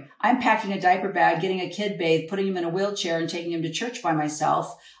doing? I'm packing a diaper bag, getting a kid bathed, putting him in a wheelchair and taking him to church by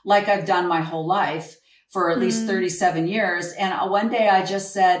myself, like I've done my whole life for at least 37 years. And one day I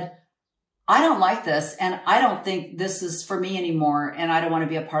just said, I don't like this. And I don't think this is for me anymore. And I don't want to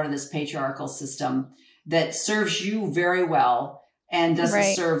be a part of this patriarchal system that serves you very well and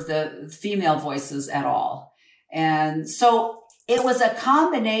doesn't serve the female voices at all. And so it was a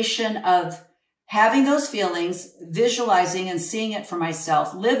combination of having those feelings, visualizing and seeing it for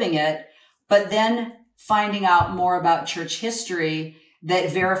myself, living it, but then finding out more about church history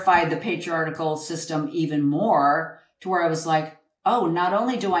that verified the patriarchal system even more, to where I was like, oh, not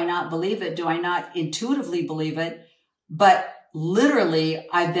only do I not believe it, do I not intuitively believe it, but literally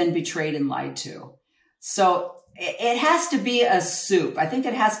I've been betrayed and lied to. So it has to be a soup. I think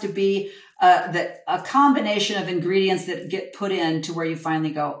it has to be a combination of ingredients that get put in to where you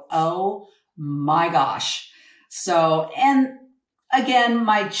finally go, oh my gosh. So, and again,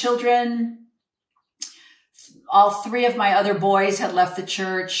 my children, all three of my other boys had left the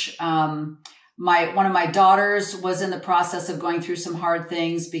church. One of my daughters was in the process of going through some hard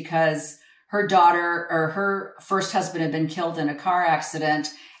things because her daughter, or her first husband, had been killed in a car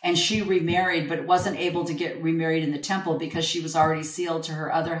accident, and she remarried, but wasn't able to get remarried in the temple because she was already sealed to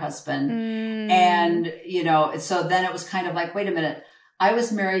her other husband. And, you know, so then it was kind of like, wait a minute, I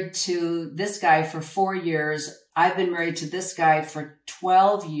was married to this guy for 4 years. I've been married to this guy for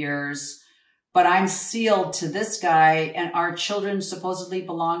 12 years. But I'm sealed to this guy, and our children supposedly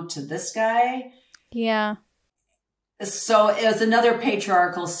belong to this guy. Yeah. So it was another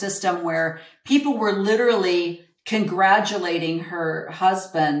patriarchal system where people were literally congratulating her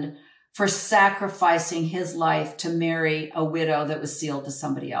husband for sacrificing his life to marry a widow that was sealed to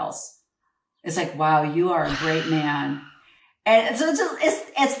somebody else. It's like, wow, you are a great man. And so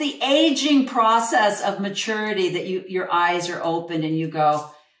it's the aging process of maturity that your eyes are opened and you go,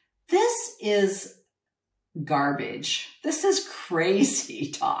 this is garbage. This is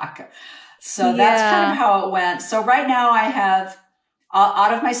crazy talk. So that's kind of how it went. So right now I have,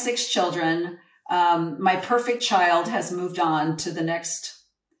 out of my 6 children, my perfect child has moved on to the next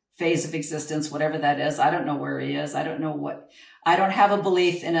phase of existence, whatever that is. I don't know where he is. I don't have a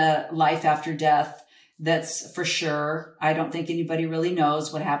belief in a life after death. That's for sure. I don't think anybody really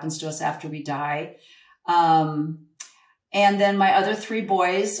knows what happens to us after we die. And then my other 3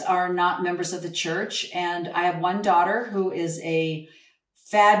 boys are not members of the church. And I have one daughter who is a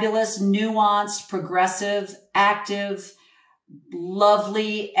fabulous, nuanced, progressive, active,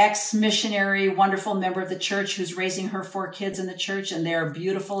 lovely, ex-missionary, wonderful member of the church who's raising her 4 kids in the church. And they're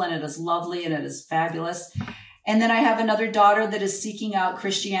beautiful, and it is lovely, and it is fabulous. And then I have another daughter that is seeking out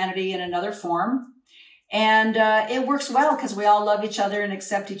Christianity in another form. And it works well because we all love each other and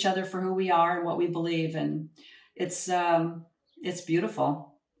accept each other for who we are and what we believe. And it's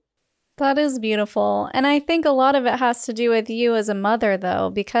beautiful. That is beautiful. And I think a lot of it has to do with you as a mother, though,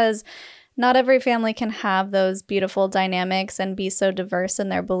 because not every family can have those beautiful dynamics and be so diverse in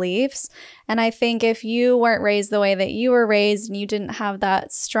their beliefs. And I think if you weren't raised the way that you were raised and you didn't have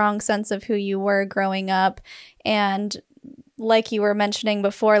that strong sense of who you were growing up, and like you were mentioning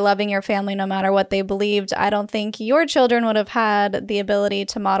before, loving your family no matter what they believed, I don't think your children would have had the ability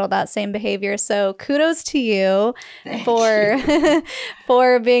to model that same behavior. So kudos to you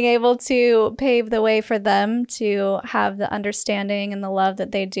for being able to pave the way for them to have the understanding and the love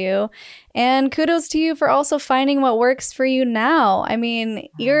that they do. And kudos to you for also finding what works for you now. I mean,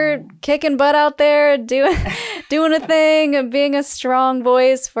 you're kicking butt out there, doing a thing, and being a strong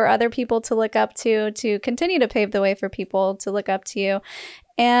voice for other people to look up to continue to pave the way for people to look up to you.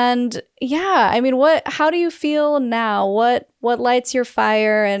 And yeah, I mean, how do you feel now? What lights your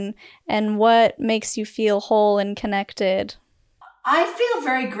fire, and what makes you feel whole and connected? I feel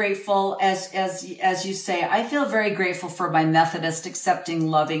very grateful, as you say, I feel very grateful for my Methodist, accepting,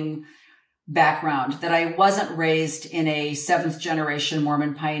 loving background, that I wasn't raised in a 7th generation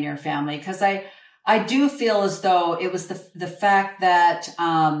Mormon pioneer family, because I do feel as though it was the fact that,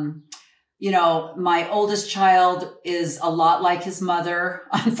 you know, my oldest child is a lot like his mother.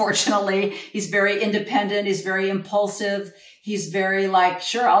 Unfortunately, he's very independent. He's very impulsive. He's very like,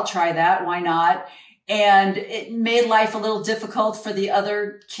 sure, I'll try that. Why not? And it made life a little difficult for the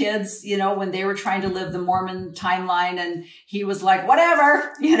other kids, you know, when they were trying to live the Mormon timeline, and he was like,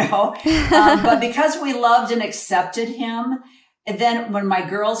 whatever, you know. But because we loved and accepted him, and then when my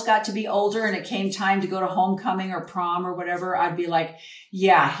girls got to be older and it came time to go to homecoming or prom or whatever, I'd be like,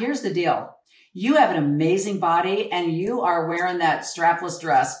 yeah, here's the deal. You have an amazing body and you are wearing that strapless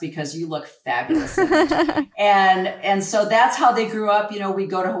dress because you look fabulous in it. And so that's how they grew up. You know, we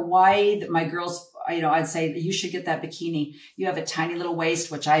go to Hawaii. My girls, you know, I'd say you should get that bikini. You have a tiny little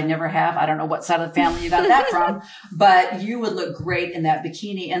waist, which I never have. I don't know what side of the family you got that from, but you would look great in that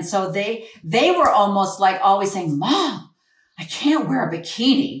bikini. And so they were almost like always saying, Mom, I can't wear a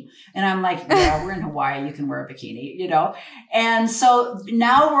bikini. And I'm like, yeah, we're in Hawaii. You can wear a bikini, you know? And so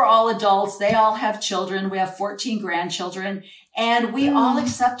now we're all adults. They all have children. We have 14 grandchildren, and we all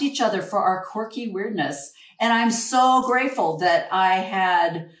accept each other for our quirky weirdness. And I'm so grateful that I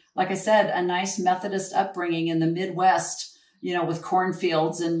had, like I said, a nice Methodist upbringing in the Midwest, you know, with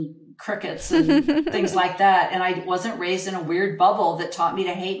cornfields and crickets and things like that. And I wasn't raised in a weird bubble that taught me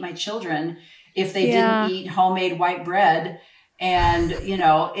to hate my children if they didn't eat homemade white bread. And, you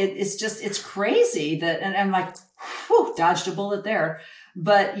know, it's crazy that, and I'm like, whew, dodged a bullet there.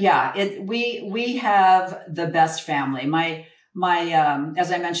 But yeah, we have the best family. My,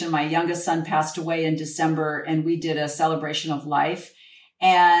 as I mentioned, my youngest son passed away in December, and we did a celebration of life,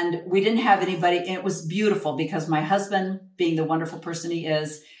 and we didn't have anybody. And it was beautiful because my husband, being the wonderful person he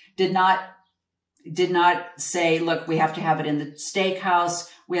is, did not say, look, we have to have it in the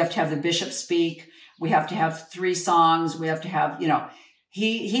steakhouse. We have to have the bishop speak. We have to have 3 songs. We have to have, you know,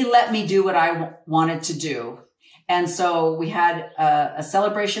 he let me do what I wanted to do. And so we had a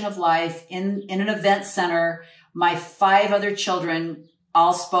celebration of life in an event center. My 5 other children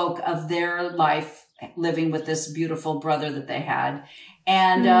all spoke of their life living with this beautiful brother that they had.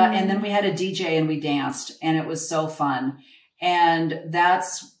 And then we had a DJ and we danced, and it was so fun. And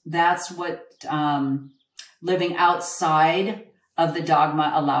that's what, living outside of the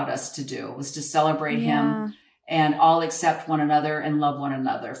dogma allowed us to do, was to celebrate him and all accept one another and love one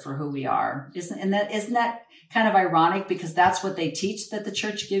another for who we are. Isn't that kind of ironic? Because that's what they teach that the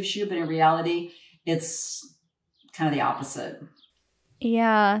church gives you, but in reality, it's kind of the opposite.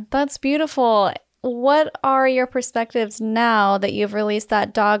 Yeah, that's beautiful. What are your perspectives now that you've released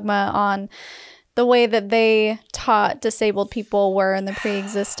that dogma on the way that they taught disabled people were in the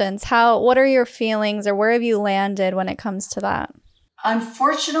pre-existence? What are your feelings, or where have you landed when it comes to that?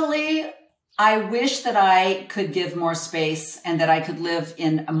 Unfortunately, I wish that I could give more space and that I could live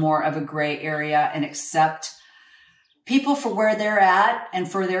in a more of a gray area and accept people for where they're at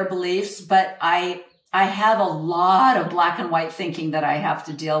and for their beliefs. But I have a lot of black and white thinking that I have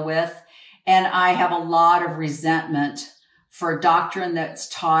to deal with. And I have a lot of resentment for a doctrine that's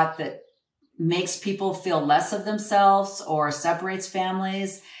taught that makes people feel less of themselves or separates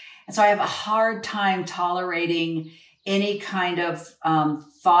families. And so I have a hard time tolerating any kind of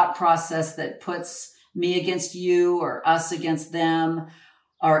thought process that puts me against you or us against them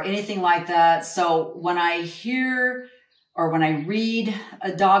or anything like that. So when I hear or when I read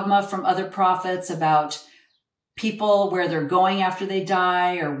a dogma from other prophets about people, where they're going after they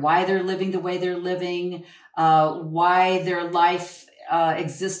die, or why they're living the way they're living, why their life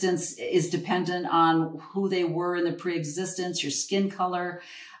existence is dependent on who they were in the pre-existence, your skin color.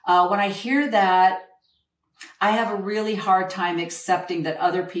 When I hear that, I have a really hard time accepting that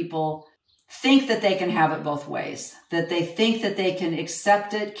other people think that they can have it both ways, that they think that they can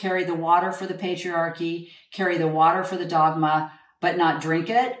accept it, carry the water for the patriarchy, carry the water for the dogma, but not drink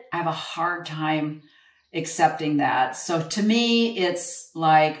it. I have a hard time accepting that. So to me, it's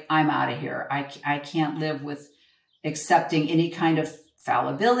like, I'm out of here. I can't live with accepting any kind of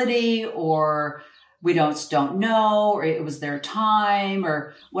fallibility, or we don't know, or it was their time,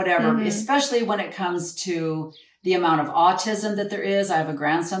 or whatever, especially when it comes to the amount of autism that there is. I have a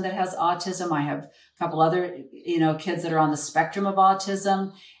grandson that has autism. I have a couple other, kids that are on the spectrum of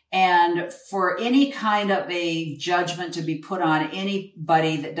autism. And for any kind of a judgment to be put on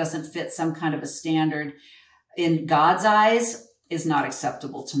anybody that doesn't fit some kind of a standard in God's eyes is not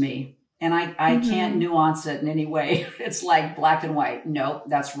acceptable to me. And I can't nuance it in any way. It's like black and white. Nope,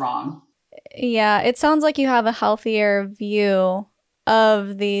 that's wrong. Yeah, it sounds like you have a healthier view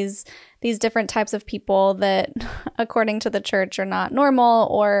of these different types of people that, according to the church, are not normal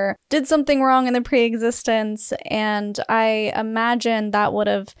or did something wrong in the pre-existence. And I imagine that would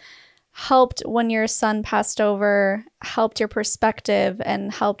have helped when your son passed over, helped your perspective,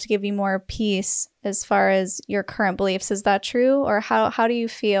 and helped give you more peace as far as your current beliefs. Is that true? Or how do you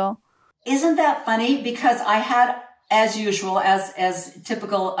feel? Isn't that funny? Because I had, as usual, as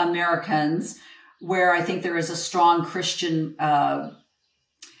typical Americans, where I think there is a strong Christian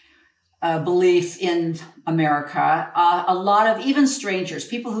belief in America. A lot of even strangers,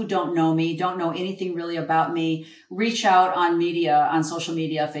 people who don't know me, don't know anything really about me, reach out on media, on social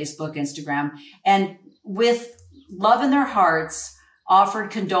media, Facebook, Instagram, and with love in their hearts, offered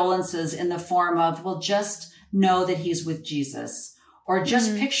condolences in the form of, well, just know that he's with Jesus, or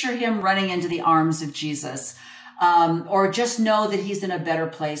just picture him running into the arms of Jesus. Or just know that he's in a better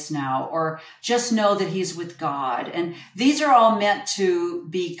place now, or just know that he's with God. And these are all meant to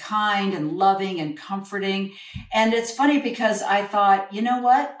be kind and loving and comforting. And it's funny because I thought, you know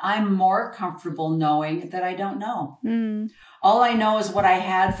what? I'm more comfortable knowing that I don't know. All I know is what I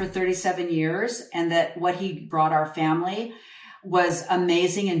had for 37 years, and that what he brought our family was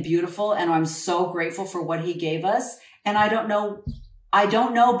amazing and beautiful. And I'm so grateful for what he gave us. And I don't know,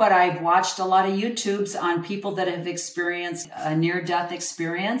 but I've watched a lot of YouTubes on people that have experienced a near-death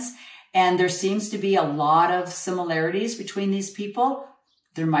experience. And there seems to be a lot of similarities between these people.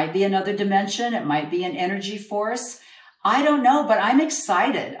 There might be another dimension. It might be an energy force. I don't know, but I'm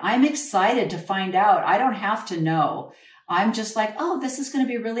excited. I'm excited to find out. I don't have to know. I'm just like, oh, this is going to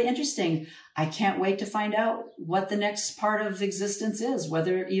be really interesting. I can't wait to find out what the next part of existence is,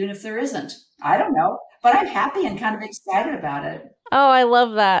 even if there isn't. I don't know, but I'm happy and kind of excited about it. Oh, I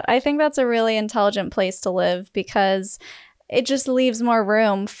love that. I think that's a really intelligent place to live, because it just leaves more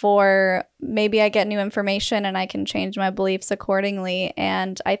room for maybe I get new information and I can change my beliefs accordingly.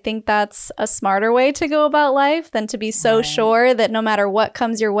 And I think that's a smarter way to go about life than to be so sure that no matter what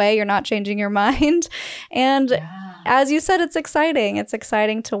comes your way, you're not changing your mind. And as you said, it's exciting. It's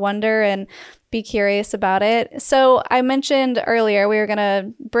exciting to wonder and be curious about it. So I mentioned earlier, we were going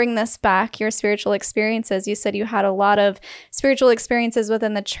to bring this back, your spiritual experiences. You said you had a lot of spiritual experiences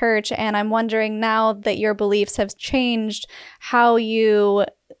within the church. And I'm wondering, now that your beliefs have changed, how you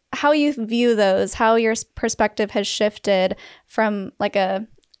view those, how your perspective has shifted from like a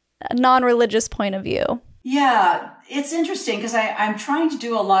non-religious point of view. Yeah, it's interesting because I'm trying to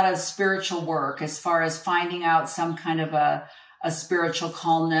do a lot of spiritual work as far as finding out some kind of a spiritual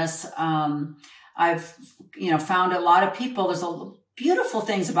calmness. I've, found a lot of people. There's beautiful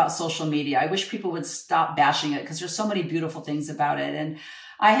things about social media. I wish people would stop bashing it because there's so many beautiful things about it. And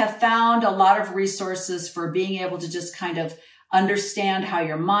I have found a lot of resources for being able to just kind of understand how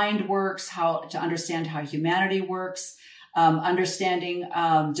your mind works, how to understand how humanity works, understanding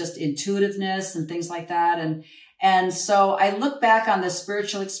just intuitiveness and things like that. And so I look back on the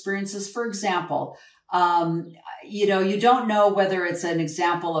spiritual experiences. For example, you don't know whether it's an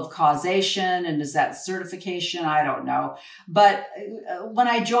example of causation and is that certification? I don't know. But when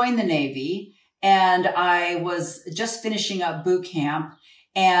I joined the Navy and I was just finishing up boot camp,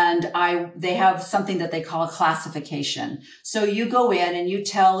 and they have something that they call a classification. So you go in and you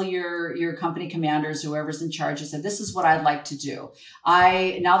tell your company commanders, whoever's in charge, and say, this is what I'd like to do.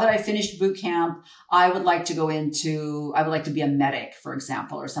 Now that I finished boot camp, I would like to be a medic, for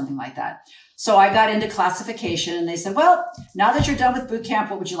example, or something like that. So I got into classification and they said, well, now that you're done with boot camp,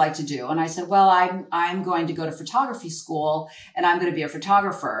 what would you like to do? And I said, well, I'm going to go to photography school and I'm going to be a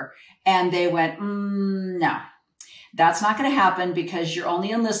photographer. And they went, no. That's not going to happen because you're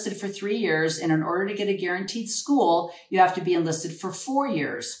only enlisted for 3 years. And in order to get a guaranteed school, you have to be enlisted for 4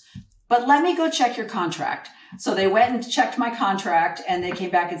 years. But let me go check your contract. So they went and checked my contract and they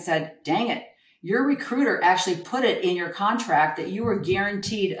came back and said, dang it, your recruiter actually put it in your contract that you were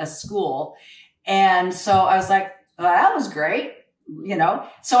guaranteed a school. And so I was like, well, that was great.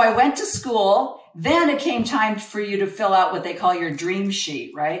 So I went to school. Then it came time for you to fill out what they call your dream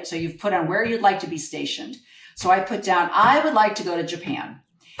sheet, right? So you've put on where you'd like to be stationed. So I put down, I would like to go to Japan.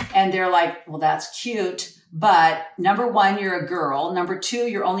 And they're like, well, that's cute. But number one, you're a girl. Number two,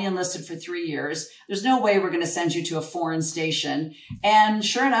 you're only enlisted for 3 years. There's no way we're going to send you to a foreign station. And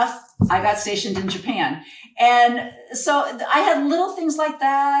sure enough, I got stationed in Japan. And so I had little things like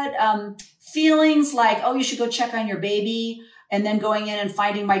that, feelings like, oh, you should go check on your baby. And then going in and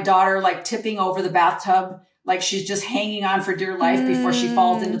finding my daughter like tipping over the bathtub, like she's just hanging on for dear life before she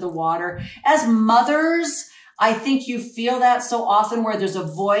falls into the water. As mothers, I think you feel that so often where there's a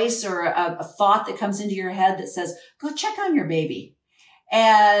voice or a thought that comes into your head that says, go check on your baby.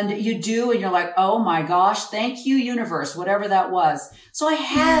 And you do, and you're like, oh my gosh, thank you, universe, whatever that was. So I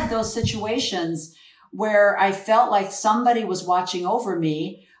had those situations where I felt like somebody was watching over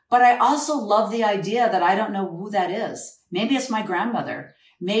me, but I also love the idea that I don't know who that is. Maybe it's my grandmother.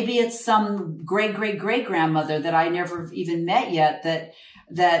 Maybe it's some great-great-great-grandmother that I never even met yet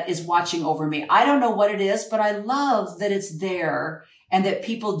that is watching over me. I don't know what it is, but I love that it's there and that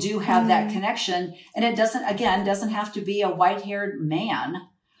people do have that connection. And it doesn't have to be a white-haired man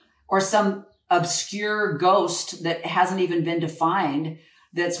or some obscure ghost that hasn't even been defined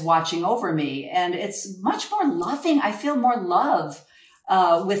that's watching over me. And it's much more loving. I feel more love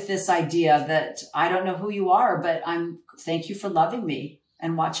with this idea that I don't know who you are, but thank you for loving me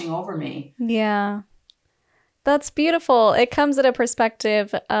and watching over me. Yeah. That's beautiful. It comes at a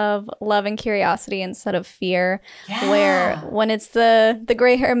perspective of love and curiosity instead of fear, where when it's the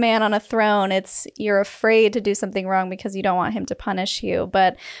gray hair man on a throne, you're afraid to do something wrong because you don't want him to punish you.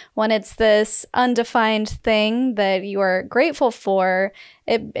 But when it's this undefined thing that you are grateful for,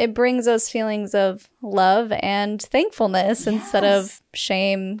 it brings those feelings of love and thankfulness instead of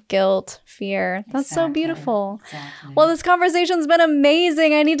shame, guilt, fear. That's so beautiful. Exactly. Well, this conversation's been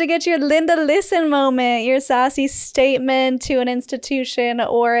amazing. I need to get your Linda Listen moment, your sassy statement to an institution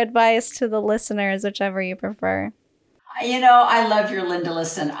or advice to the listeners, whichever you prefer. I love your Linda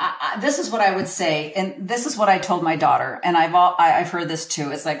Listen. This is what I would say, and this is what I told my daughter, and I've heard this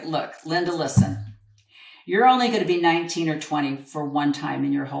too. It's like, look, Linda Listen. You're only going to be 19 or 20 for one time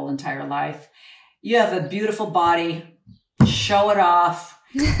in your whole entire life. You have a beautiful body. Show it off.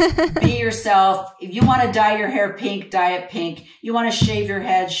 Be yourself. If you want to dye your hair pink, dye it pink. You want to shave your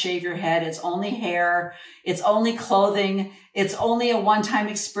head, shave your head. It's only hair. It's only clothing. It's only a one-time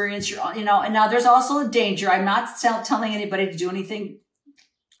experience. And now there's also a danger. I'm not telling anybody to do anything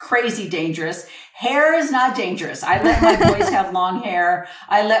crazy dangerous. Hair is not dangerous. I let my boys have long hair.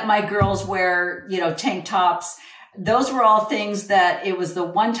 I let my girls wear, tank tops. Those were all things that it was the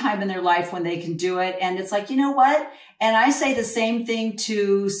one time in their life when they can do it. And it's like, you know what? And I say the same thing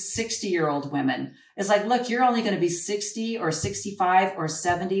to 60-year-old women. It's like, look, you're only going to be 60 or 65 or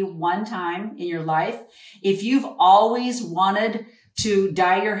 70 one time in your life. If you've always wanted to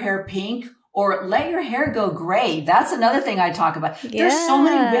dye your hair pink or let your hair go gray. That's another thing I talk about. Yeah. There's so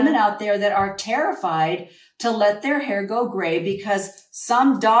many women out there that are terrified to let their hair go gray because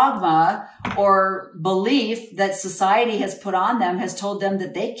some dogma or belief that society has put on them has told them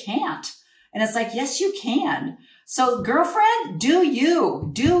that they can't. And it's like, yes, you can. So girlfriend,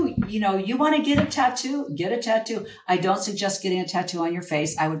 you want to get a tattoo? Get a tattoo. I don't suggest getting a tattoo on your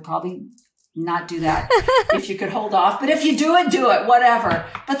face. I would probably not do that if you could hold off. But if you do it, whatever.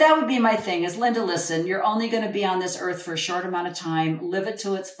 But that would be my thing is, Linda, listen, you're only going to be on this earth for a short amount of time. Live it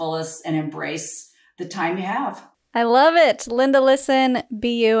to its fullest and embrace the time you have. I love it. Linda, listen,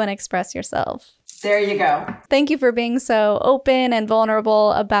 be you and express yourself. There you go. Thank you for being so open and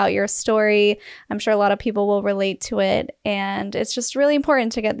vulnerable about your story. I'm sure a lot of people will relate to it. And it's just really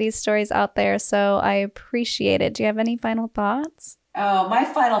important to get these stories out there. So I appreciate it. Do you have any final thoughts? Oh, my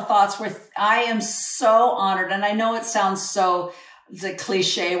final thoughts were, I am so honored. And I know it sounds so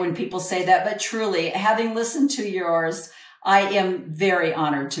cliche when people say that, but truly, having listened to yours, I am very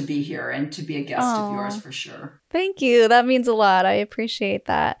honored to be here and to be a guest of yours for sure. Thank you. That means a lot. I appreciate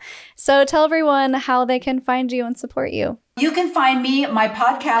that. So tell everyone how they can find you and support you. You can find me. My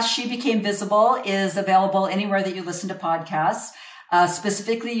podcast, She Became Visible, is available anywhere that you listen to podcasts.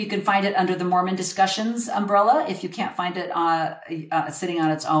 Specifically, you can find it under the Mormon Discussions umbrella if you can't find it sitting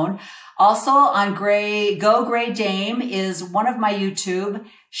on its own. Also on Go Gray Dame is one of my YouTube.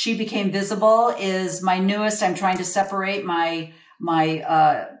 She Became Visible is my newest. I'm trying to separate my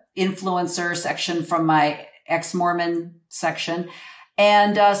influencer section from my ex-Mormon section.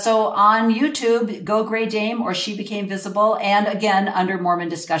 And so on YouTube, Go Gray Dame or She Became Visible. And again, under Mormon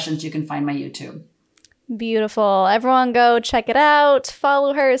Discussions, you can find my YouTube. Beautiful. Everyone go check it out,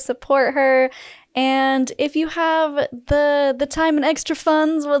 follow her, support her. And if you have the time and extra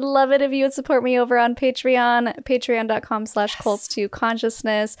funds, would love it if you would support me over on Patreon,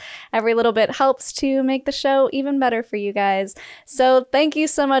 patreon.com/cults2consciousness. Every little bit helps to make the show even better for you guys. So thank you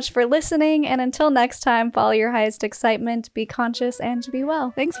so much for listening. And until next time, follow your highest excitement, be conscious, and be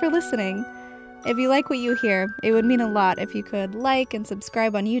well. Thanks for listening. If you like what you hear, it would mean a lot if you could like and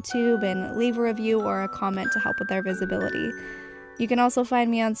subscribe on YouTube and leave a review or a comment to help with our visibility. You can also find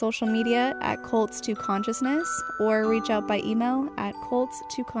me on social media at cults2consciousness or reach out by email at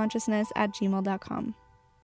cults2consciousness@gmail.com.